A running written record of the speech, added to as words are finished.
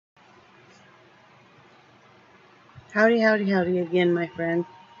Howdy, howdy, howdy again, my friend.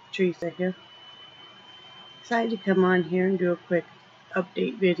 Teresa here. Decided to come on here and do a quick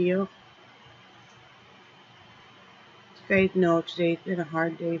update video. As you guys know, today's been a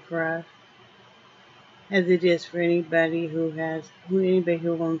hard day for us, as it is for anybody who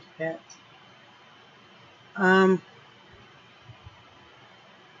owns pets.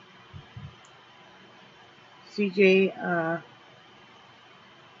 CJ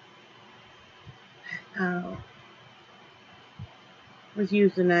was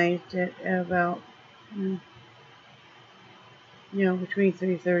euthanized at about between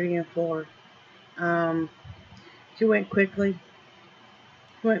 3:30 and 4. She went quickly,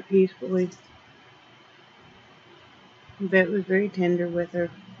 went peacefully. The vet was very tender with her.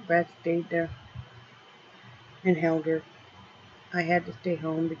 Brad stayed there and held her. I had to stay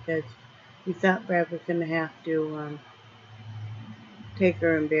home because we thought Brad was going to have to take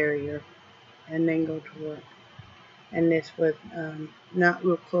her and bury her and then go to work. And this was not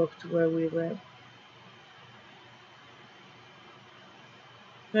real close to where we live.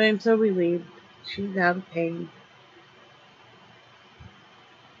 But I'm so relieved she's out of pain.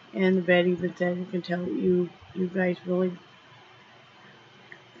 And the vet even said, "You can tell that you guys really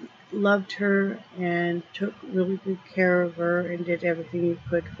loved her and took really good care of her and did everything you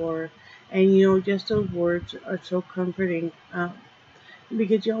could for her." And just those words are so comforting,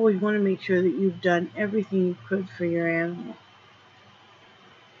 because you always want to make sure that you've done everything you could for your animal.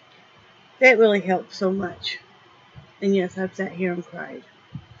 That really helped so much. And yes, I've sat here and cried.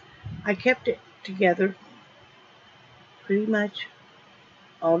 I kept it together pretty much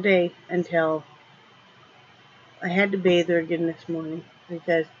all day until I had to bathe her again this morning,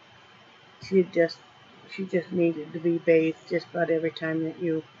 because she just needed to be bathed just about every time that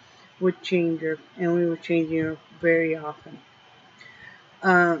you would change her, and we were changing her very often.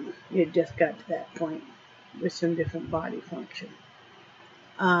 It just got to that point with some different body function.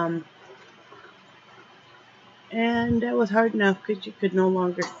 And that was hard enough because she could no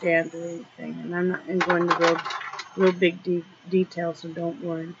longer stand or anything. And I'm not going to real big details, so don't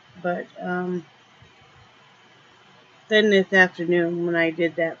worry. But then this afternoon, when I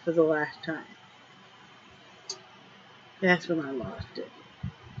did that for the last time, that's when I lost it.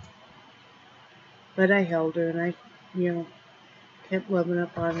 But I held her, and I, kept loving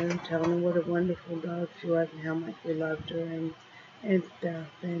up on her and telling her what a wonderful dog she was and how much we loved her and stuff.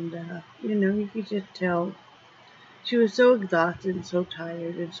 And, you could just tell she was so exhausted and so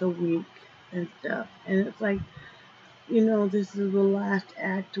tired and so weak and stuff. And it's like, this is the last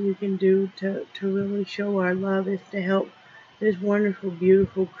act we can do to really show our love, is to help this wonderful,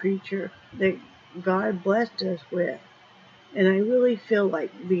 beautiful creature that God blessed us with. And I really feel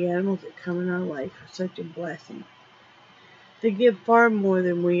like the animals that come in our life are such a blessing. They give far more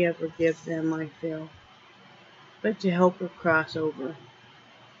than we ever give them, I feel. But to help her cross over.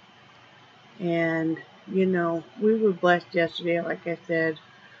 And, we were blessed yesterday, like I said,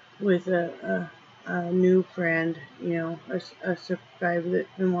 with a new friend, a subscriber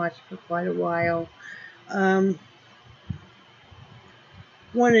that's been watching for quite a while.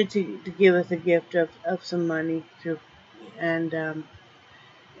 Wanted to give us a gift of some money and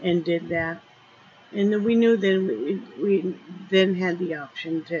did that. And we knew then we then had the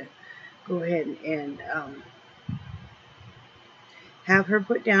option to go ahead and have her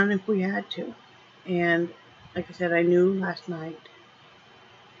put down if we had to. And like I said, I knew last night.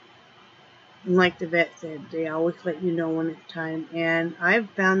 And like the vet said, they always let you know when it's time. And I've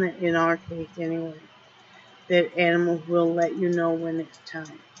found that in our case anyway, that animals will let you know when it's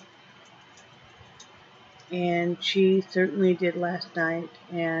time. And she certainly did last night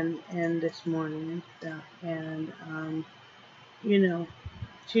and this morning and stuff. And,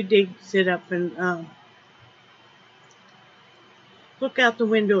 she did sit up and look out the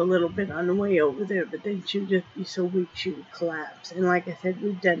window a little bit on the way over there, but then she would just be so weak she would collapse. And like I said,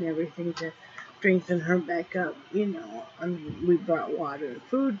 we've done everything to strengthen her back up. We brought water and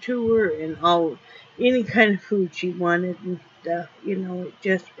food to her and any kind of food she wanted and stuff.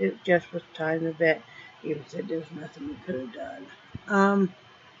 It just was time. The vet even said there was nothing we could have done.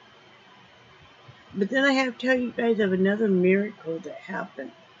 But then I have to tell you guys of another miracle that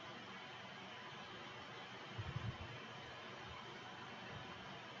happened.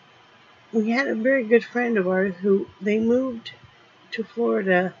 We had a very good friend of ours who they moved to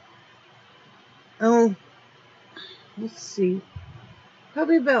Florida. Let's see,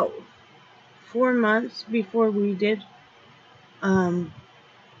 probably about 4 months before we did. And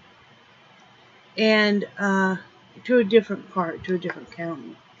to a different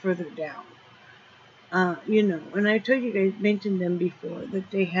county, further down. And I told you guys, mentioned them before,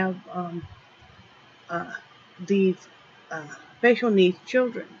 that they have these special needs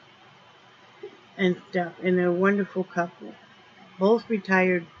children and stuff, and they're a wonderful couple. Both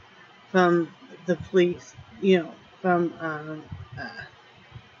retired from the police, from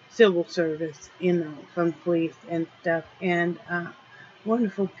civil service, from police and stuff, and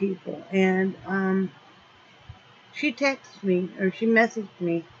wonderful people. And she texted me, or she messaged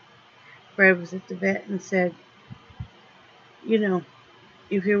me where I was at the vet and said,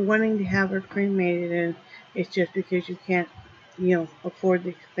 if you're wanting to have her cremated and it's just because you can't, afford the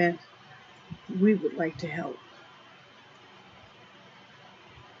expense, we would like to help.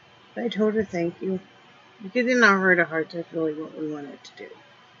 I told her thank you, because in our heart of hearts, that's really what we wanted to do.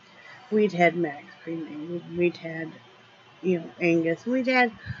 We'd had Max cremated, we'd had, Angus, we'd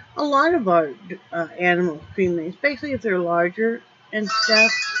had a lot of our animals cremated, especially if they're larger and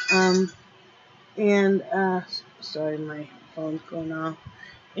stuff. Sorry, my phone's going off.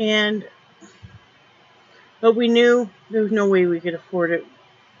 But we knew there was no way we could afford it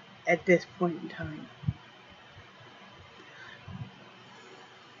at this point in time.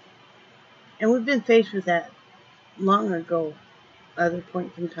 And we've been faced with that long ago, other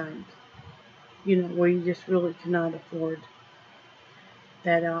points in time, where you just really cannot afford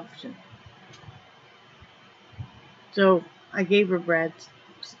that option. So I gave her Brad's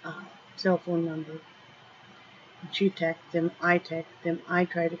cell phone number. She texted him, I texted him, I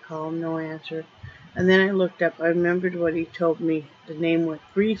tried to call him, no answer. And then I looked up, I remembered what he told me the name was.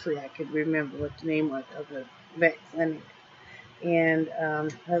 Briefly, I could remember what the name was of the vet clinic. And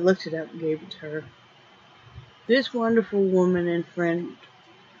I looked it up and gave it to her. This wonderful woman and friend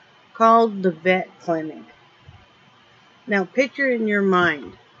called the vet clinic. Now picture in your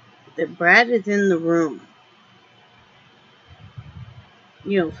mind that Brad is in the room.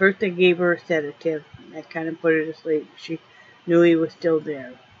 First they gave her a sedative. That kind of put her to sleep. She knew he was still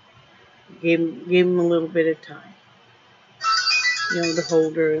there. Gave him a little bit of time. To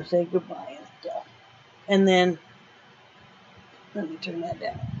hold her and say goodbye and stuff. And then, let me turn that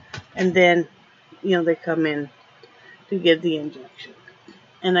down. And then, they come in to give the injection.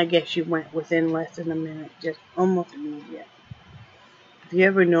 And I guess she went within less than a minute, just almost immediate. If you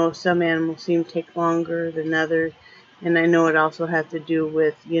ever know, some animals seem to take longer than others. And I know it also has to do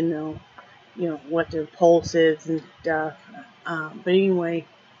with, what their pulse is and stuff. But anyway,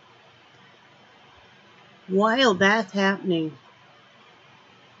 while that's happening,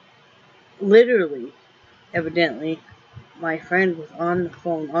 literally, evidently, my friend was on the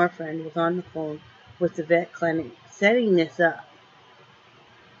phone, our friend was on the phone with the vet clinic, setting this up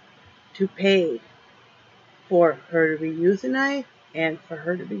to pay for her to be euthanized and for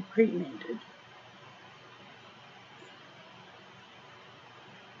her to be cremated.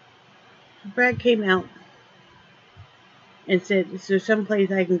 Brad came out and said, is there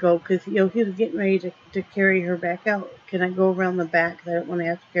someplace I can go? Because, he was getting ready to carry her back out. Can I go around the back? I don't want to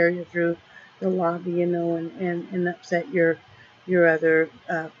have to carry her through the lobby, and upset your other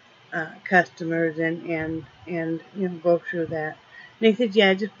customers and go through that. And he said,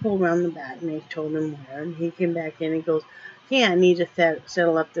 yeah, just pull around the back. And he told him where. And he came back in and he goes, yeah, I need to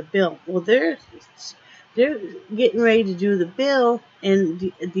settle up the bill. Well, they're getting ready to do the bill,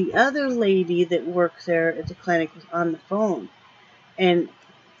 and the other lady that works there at the clinic was on the phone, and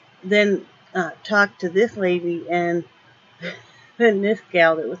then talked to this lady, and then this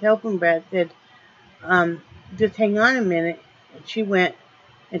gal that was helping Brad said, just hang on a minute. And she went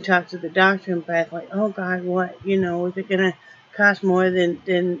and talked to the doctor, and Brad's like, oh God, what, is it gonna cost more than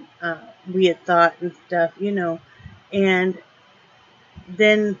we had thought and stuff, and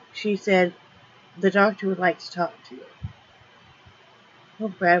then she said, the doctor would like to talk to you. Well,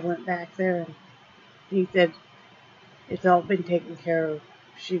 Brad went back there and he said, it's all been taken care of.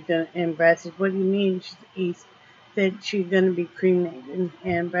 And Brad said, what do you mean? He said, she's going to be cremated.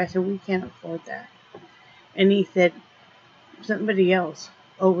 And Brad said, we can't afford that. And he said, somebody else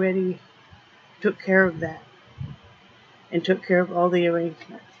already took care of that and took care of all the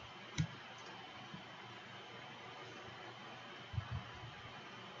arrangements.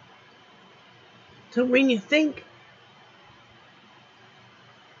 So when you think,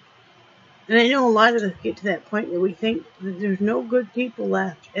 and I know a lot of us get to that point where we think that there's no good people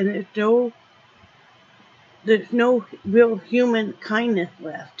left, and there's no real human kindness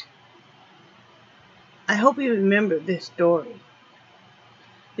left. I hope you remember this story.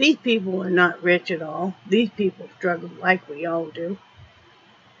 These people are not rich at all. These people struggle like we all do.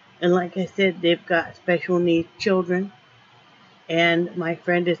 And like I said, they've got special needs children. And my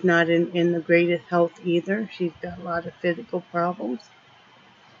friend is not in the greatest health either. She's got a lot of physical problems.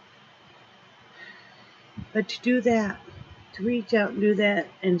 But to do that, to reach out and do that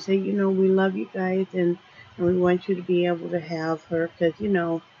and say, we love you guys, and And we want you to be able to have her because,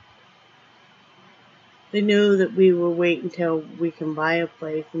 they knew that we will wait until we can buy a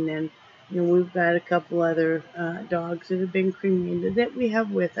place. And then, we've got a couple other dogs that have been cremated that we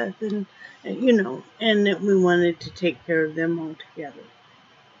have with us. And that we wanted to take care of them all together.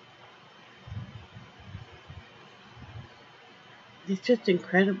 It's just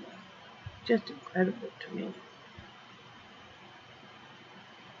incredible. Just incredible to me.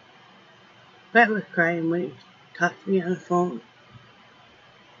 Brett was crying when he talked to me on the phone.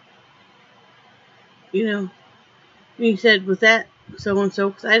 He said, was that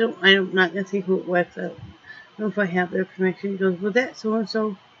so-and-so? Because I'm not going to say who it was. I don't know if I have their permission. He goes, was that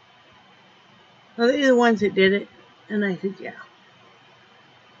so-and-so? Well, they're the ones that did it. And I said, yeah.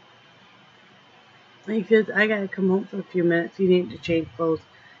 And he says, I got to come home for a few minutes. He needed to change clothes.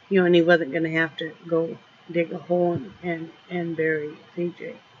 And he wasn't going to have to go dig a hole and bury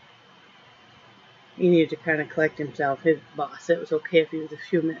CJ. He needed to kind of collect himself. His boss said it was okay if he was a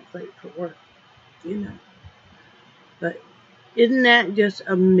few minutes late for work. But isn't that just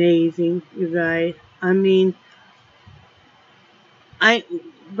amazing, you guys? I mean,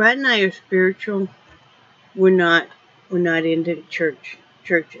 Brad and I are spiritual. We're not into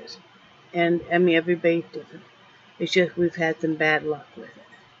churches. And I mean, everybody's different. It's just we've had some bad luck with it.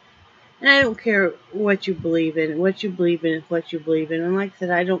 And I don't care what you believe in. What you believe in is what you believe in. And like I said,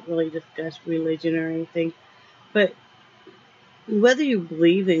 I don't really discuss religion or anything. But whether you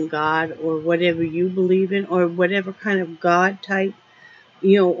believe in God or whatever you believe in, or whatever kind of God type,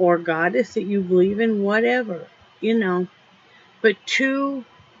 or goddess that you believe in, whatever, But two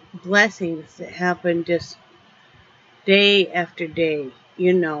blessings that happen just day after day.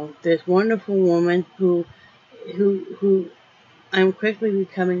 This wonderful woman who I'm quickly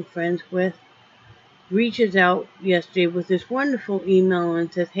becoming friends with, reaches out yesterday with this wonderful email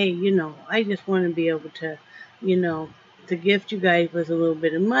and says, hey, I just want to be able to, to gift you guys with a little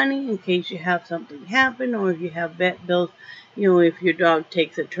bit of money in case you have something happen, or if you have vet bills, if your dog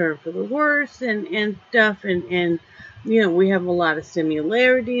takes a turn for the worse and stuff. And we have a lot of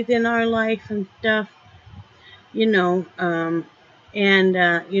similarities in our life and stuff, so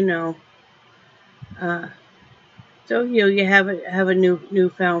you have a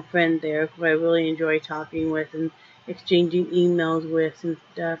newfound friend there who I really enjoy talking with and exchanging emails with and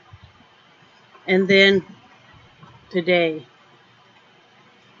stuff. And then today,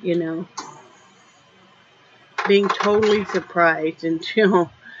 being totally surprised and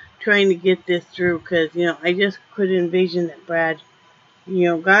trying to get this through because I just could envision that Brad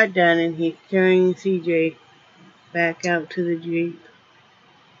got done and he's carrying CJ back out to the Jeep,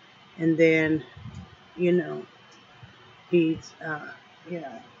 and then he's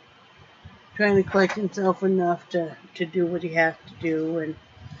trying to collect himself enough to do what he has to do and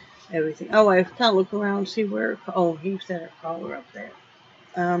everything. Oh, I have to look around and see where. Oh, he set a collar up there.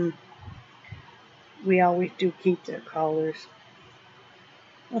 We always do keep their collars.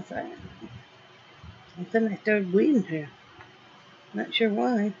 What's that? And then I started bleeding here. Not sure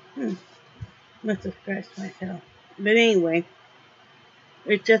why. Must have scratched myself. But anyway,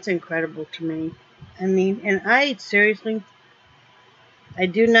 it's just incredible to me. I mean, and I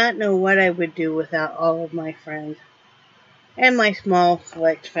do not know what I would do without all of my friends and my small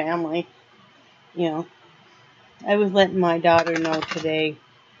select family. I was letting my daughter know today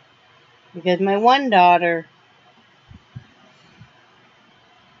because my one daughter,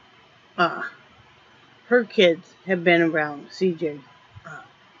 her kids have been around CJ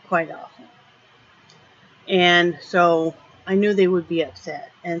quite often. And so I knew they would be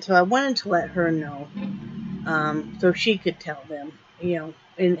upset. And so I wanted to let her know so she could tell them,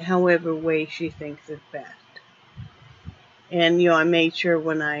 in however way she thinks is best. And, I made sure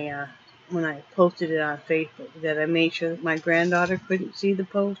when I posted it on Facebook that I made sure that my granddaughter couldn't see the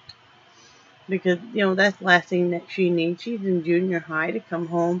post. Because, that's the last thing that she needs. She's in junior high, to come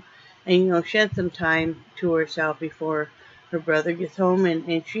home and, shed some time to herself before her brother gets home.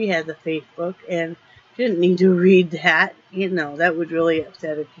 And she has a Facebook, and she didn't need to read that. That would really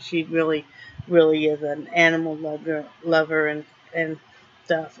upset her because she really, really is an animal lover and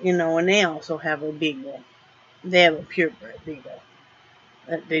stuff. And they also have a Beagle. They have a purebred Beagle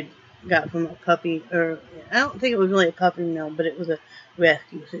that they got from a puppy, or I don't think it was really a puppy mill, but it was a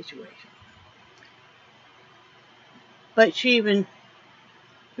rescue situation. But we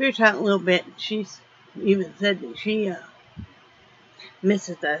were talking a little bit, she's even said that she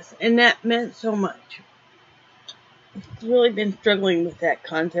misses us, and that meant so much. It's really been struggling with that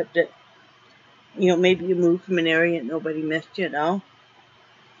concept that, maybe you moved from an area and nobody missed you at all.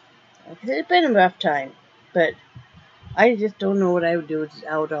 It's been a rough time, but I just don't know what I would do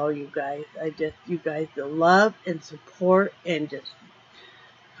without all you guys. You guys, the love and support and just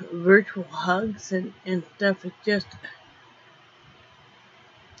virtual hugs and stuff. It's just,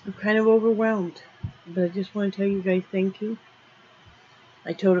 I'm kind of overwhelmed. But I just want to tell you guys thank you.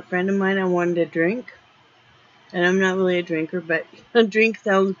 I told a friend of mine I wanted a drink. And I'm not really a drinker, but a drink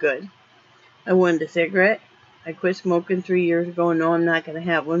sounds good. I wanted a cigarette. I quit smoking 3 years ago and no, I'm not going to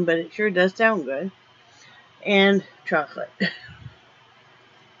have one, but it sure does sound good. And chocolate.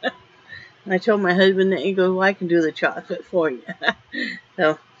 I told my husband that. He goes, well, I can do the chocolate for you.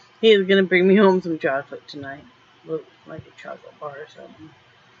 So he is going to bring me home some chocolate tonight. Like a chocolate bar or something.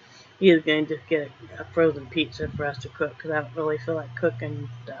 He is going to just get a frozen pizza for us to cook because I don't really feel like cooking and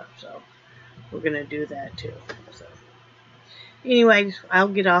stuff. So we're going to do that too. So anyway, I'll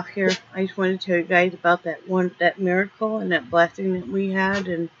get off here. I just wanted to tell you guys about that miracle and that blessing that we had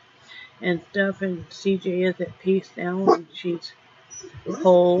and stuff. And CJ is at peace now and she's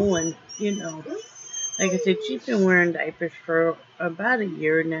whole and, you know, like I said, she's been wearing diapers for about a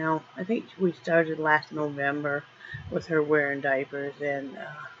year now. I think we started last November with her wearing diapers and,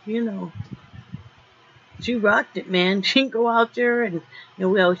 you know, she rocked it, man. She'd go out there and, you know,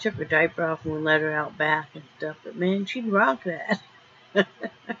 we always took her diaper off and we let her out back and stuff. But, man, she'd rock that.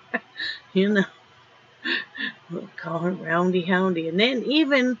 You know, we'll call her Roundy Houndy. And then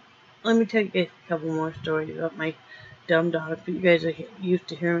even, let me tell you guys a couple more stories about my dumb dogs. You guys are used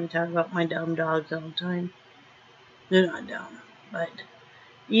to hearing me talk about my dumb dogs all the time. They're not dumb. But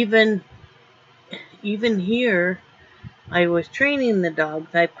even here, I was training the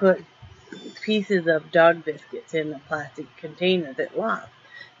dogs. I put pieces of dog biscuits in a plastic container that locked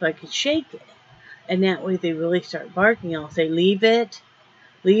so I could shake it. And that way they really start barking. I'll say, leave it.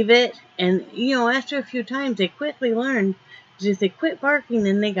 And, you know, after a few times, they quickly learned that if they quit barking,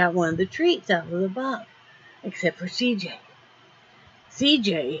 then they got one of the treats out of the box. Except for CJ.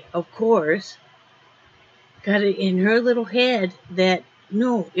 CJ, of course, got it in her little head that,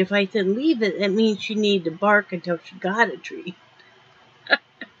 no, if I said leave it, that means she needed to bark until she got a treat.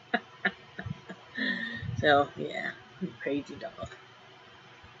 So, yeah, crazy dog.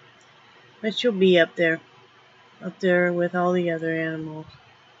 But she'll be up there with all the other animals.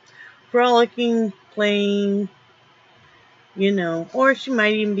 Frolicking, playing, you know, or she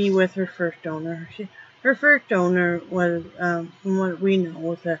might even be with her first owner. Her first owner was, from what we know,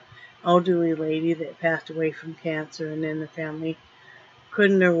 was an elderly lady that passed away from cancer, and then the family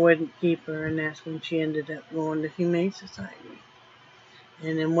couldn't or wouldn't keep her, and that's when she ended up going to Humane Society.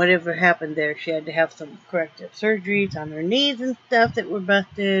 And then whatever happened there, she had to have some corrective surgeries on her knees and stuff that were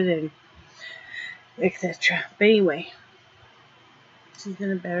busted, and etc. But anyway, she's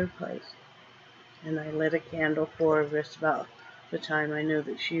in a better place. And I lit a candle for her just about the time I knew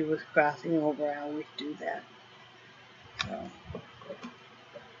that she was crossing over. I always do that. So,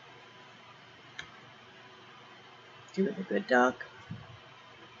 she was a good dog.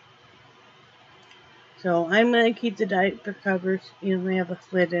 So I'm going to keep the diaper covers. You know, they have a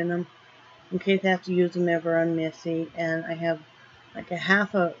slit in them in case I have to use them ever on Missy. And I have like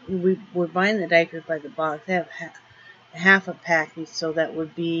we're buying the diapers by the box. I have half a package, so that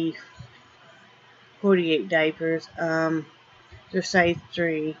would be 48 diapers. They're size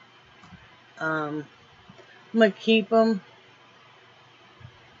 3. I'm going to keep them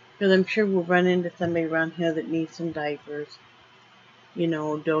because I'm sure we'll run into somebody around here that needs some diapers. You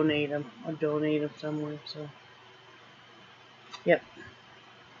know, donate them. I'll donate them somewhere. So, yep.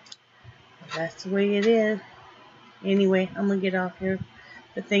 That's the way it is. Anyway, I'm going to get off here.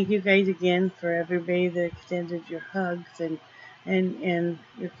 But thank you guys again for everybody that extended your hugs and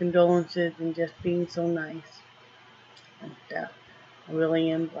your condolences and just being so nice. And I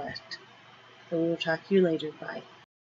really am blessed. So we'll talk to you later. Bye.